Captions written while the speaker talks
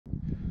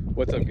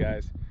What's up,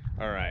 guys?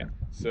 All right,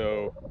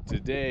 so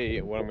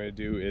today what I'm going to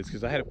do is,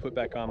 because I had to put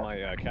back on my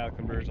catalytic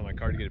converters on my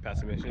car to get it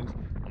past emissions,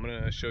 I'm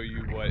going to show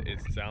you what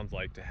it sounds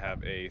like to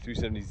have a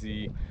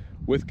 370Z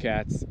with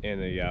cats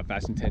and a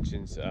Fast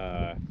Intentions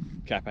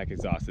cat pack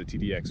exhaust, the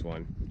TDX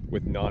one,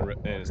 with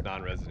and it's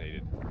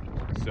non-resonated.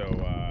 So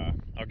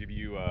I'll give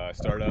you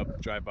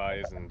startup,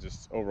 drive-bys, and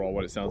just overall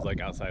what it sounds like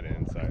outside and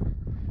inside.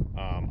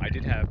 I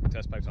did have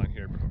test pipes on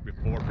here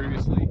before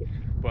previously,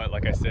 but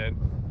like I said,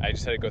 I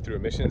just had to go through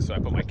emissions, so I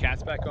put my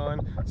cats back on,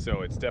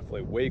 so it's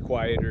definitely way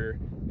quieter,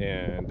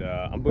 and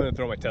I'm going to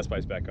throw my test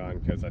pipes back on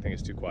because I think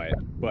it's too quiet,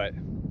 but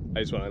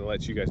I just wanted to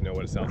let you guys know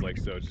what it sounds like,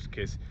 so just in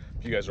case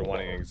if you guys are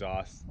wanting an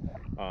exhaust,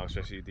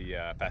 especially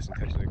the Fast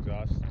Intention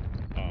exhaust,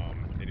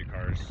 and your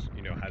cars,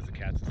 you know, has the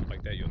cats and stuff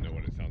like that, you'll know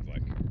what it sounds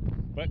like.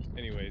 But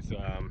anyways,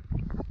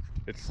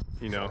 it's,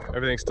 you know,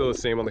 everything's still the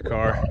same on the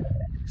car,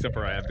 except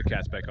for I have the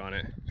cats back on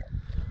it.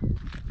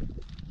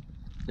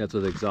 That's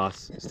what the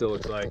exhaust still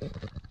looks like.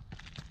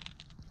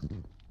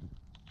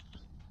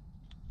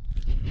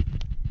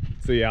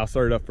 So yeah, I'll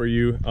start it up for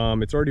you.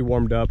 It's already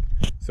warmed up,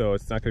 so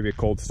it's not going to be a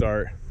cold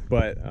start,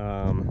 but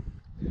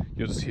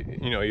you'll just,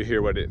 you know, you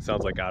hear what it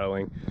sounds like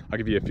idling. I'll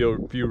give you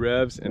a few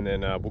revs, and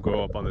then we'll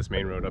go up on this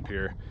main road up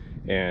here,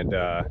 and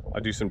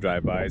I'll do some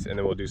drive-bys, and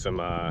then we'll do some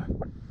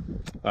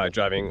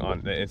driving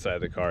on the inside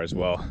of the car as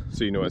well,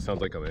 so you know what it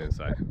sounds like on the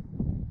inside.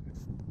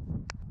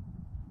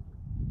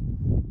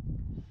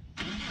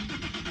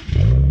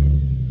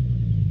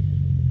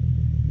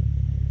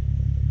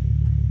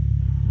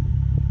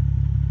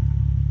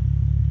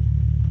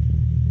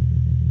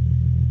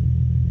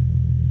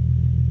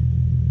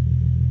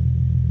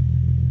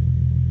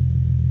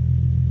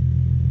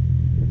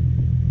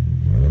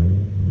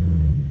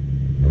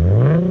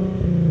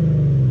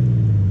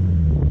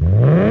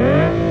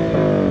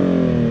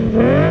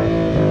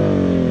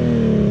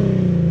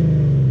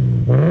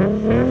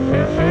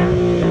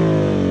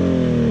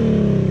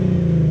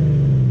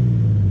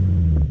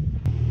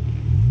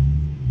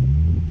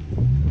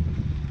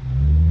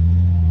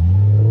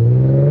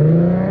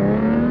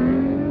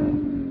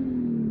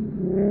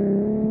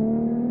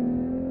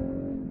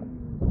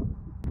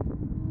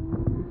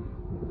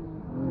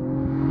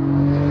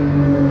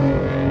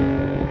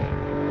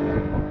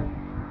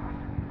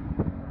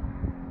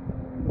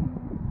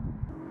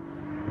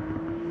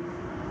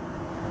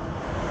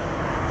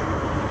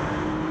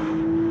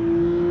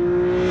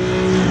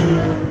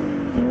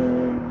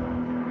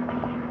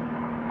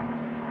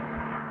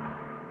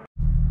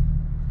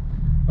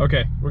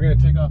 Okay, we're gonna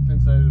take off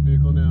inside of the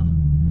vehicle now,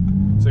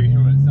 so you can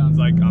hear what it sounds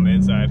like on the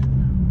inside.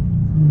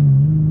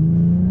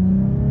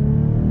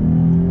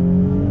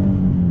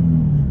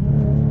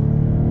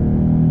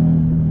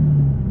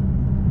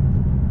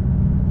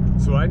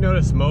 So what I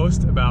noticed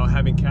most about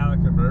having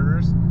catalytic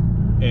converters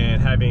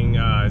and having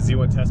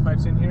Z1 test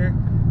pipes in here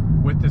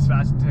with this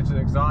Fast Intention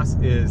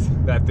exhaust is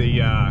that the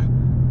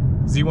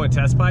Z1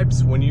 test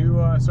pipes, when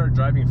you start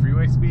driving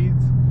freeway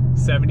speeds,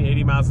 70,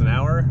 80 miles an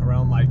hour,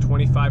 around like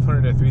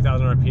 2,500 to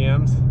 3,000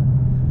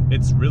 RPMs,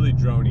 it's really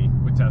droney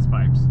with test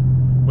pipes.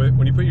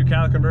 When you put your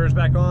catalytic converters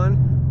back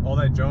on, all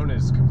that drone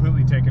is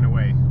completely taken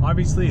away.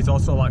 Obviously, it's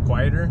also a lot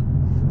quieter.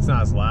 It's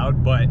not as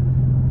loud, but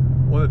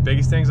one of the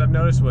biggest things I've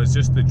noticed was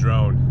just the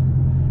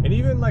drone. And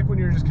even like when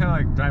you're just kind of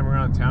like driving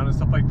around town and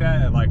stuff like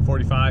that at like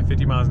 45,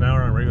 50 miles an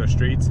hour on regular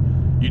streets,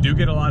 you do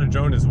get a lot of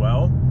drone as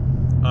well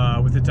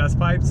with the test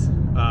pipes.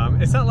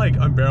 It's not like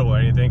unbearable or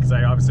anything, because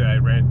I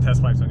ran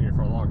test pipes on here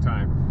for a long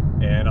time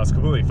and I was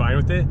completely fine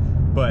with it,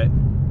 but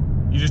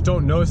you just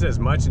don't notice it as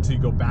much until you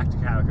go back to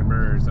catalytic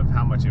converters of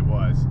how much it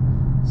was.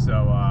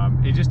 So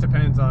it just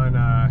depends on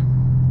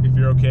if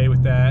you're okay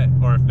with that,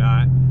 or if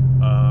not,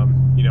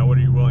 you know, what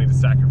are you willing to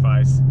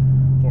sacrifice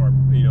for,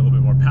 you know, a little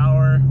bit more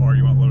power, or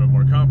you want a little bit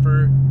more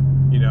comfort,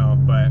 you know.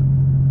 But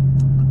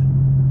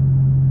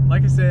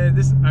like I said,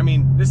 this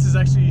is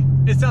actually,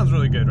 it sounds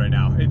really good right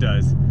now. It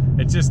does.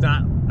 It's just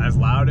not as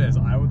loud as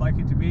I would like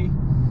it to be.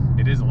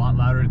 It is a lot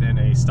louder than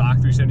a stock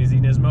 370Z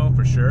Nismo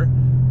for sure.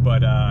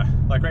 But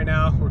like right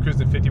now, we're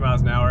cruising 50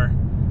 miles an hour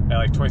at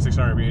like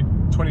 2,600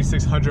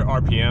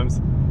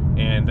 RPMs,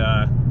 and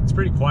it's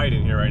pretty quiet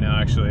in here right now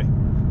actually.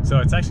 So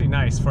it's actually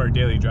nice for a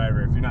daily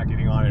driver if you're not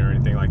getting on it or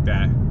anything like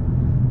that.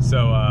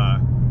 So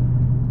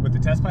with the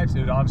test pipes, it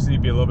would obviously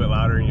be a little bit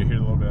louder and you hear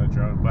a little bit of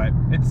drone, but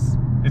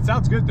it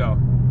sounds good though.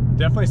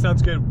 Definitely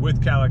sounds good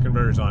with catalytic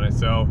converters on it.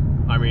 So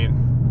I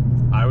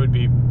mean, I would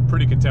be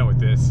pretty content with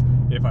this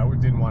if I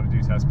didn't want to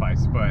do test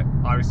pipes, but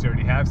obviously I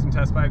already have some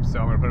test pipes, so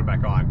I'm gonna put them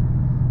back on.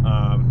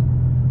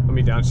 Let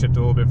me downshift a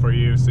little bit for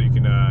you so you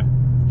can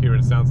hear what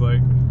it sounds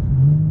like.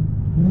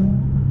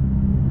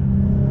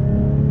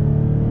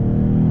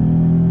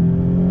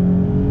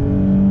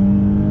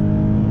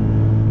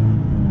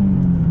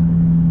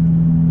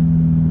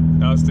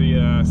 That was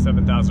the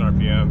 7,000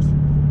 RPMs.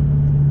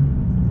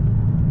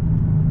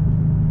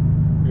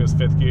 It goes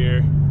 5th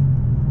gear,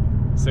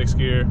 6th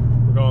gear.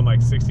 We're going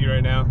like 60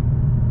 right now.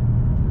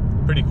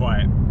 Pretty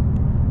quiet.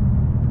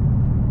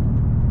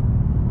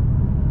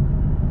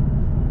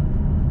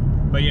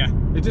 But yeah,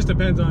 it just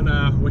depends on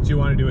what you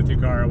want to do with your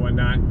car or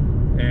whatnot.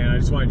 And I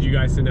just wanted you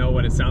guys to know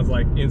what it sounds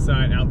like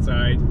inside,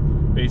 outside,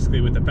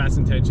 basically with the Fast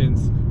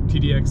Intentions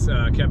TDX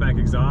catback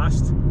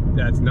exhaust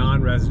that's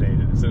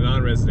non-resonated. It's a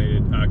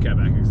non-resonated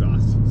catback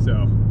exhaust.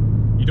 So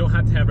you don't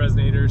have to have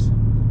resonators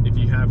if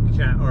you have the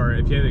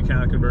catalytic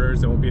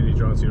converters. There won't be any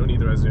drones, so you don't need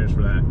the resonators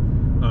for that.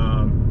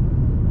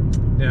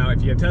 Now,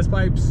 if you have test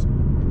pipes,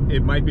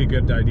 it might be a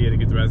good idea to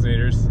get the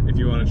resonators if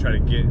you want to try to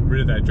get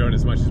rid of that drone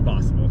as much as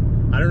possible.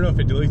 I don't know if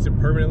it deletes it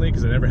permanently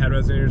because I never had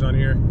resonators on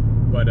here,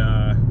 but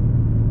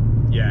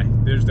yeah,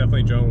 there's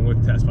definitely drone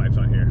with test pipes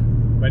on here.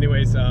 But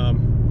anyways,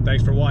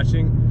 thanks for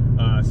watching.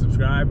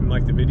 Subscribe and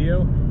like the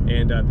video,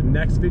 and the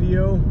next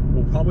video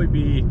will probably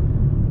be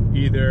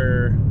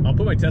either I'll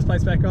put my test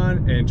pipes back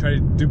on and try to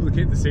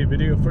duplicate the same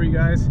video for you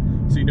guys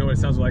so you know what it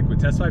sounds like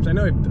with test pipes. I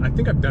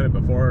think I've done it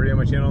before already on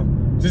my channel.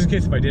 Just in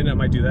case if I didn't, I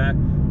might do that.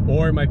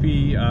 Or it might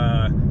be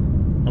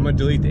I'm gonna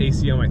delete the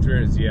AC on my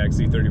 300ZX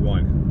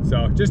Z31.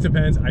 So it just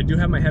depends. I do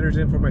have my headers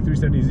in for my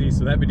 370Z,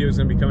 so that video is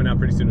gonna be coming out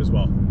pretty soon as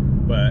well.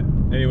 But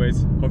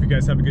anyways, hope you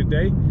guys have a good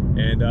day,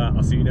 and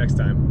I'll see you next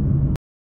time.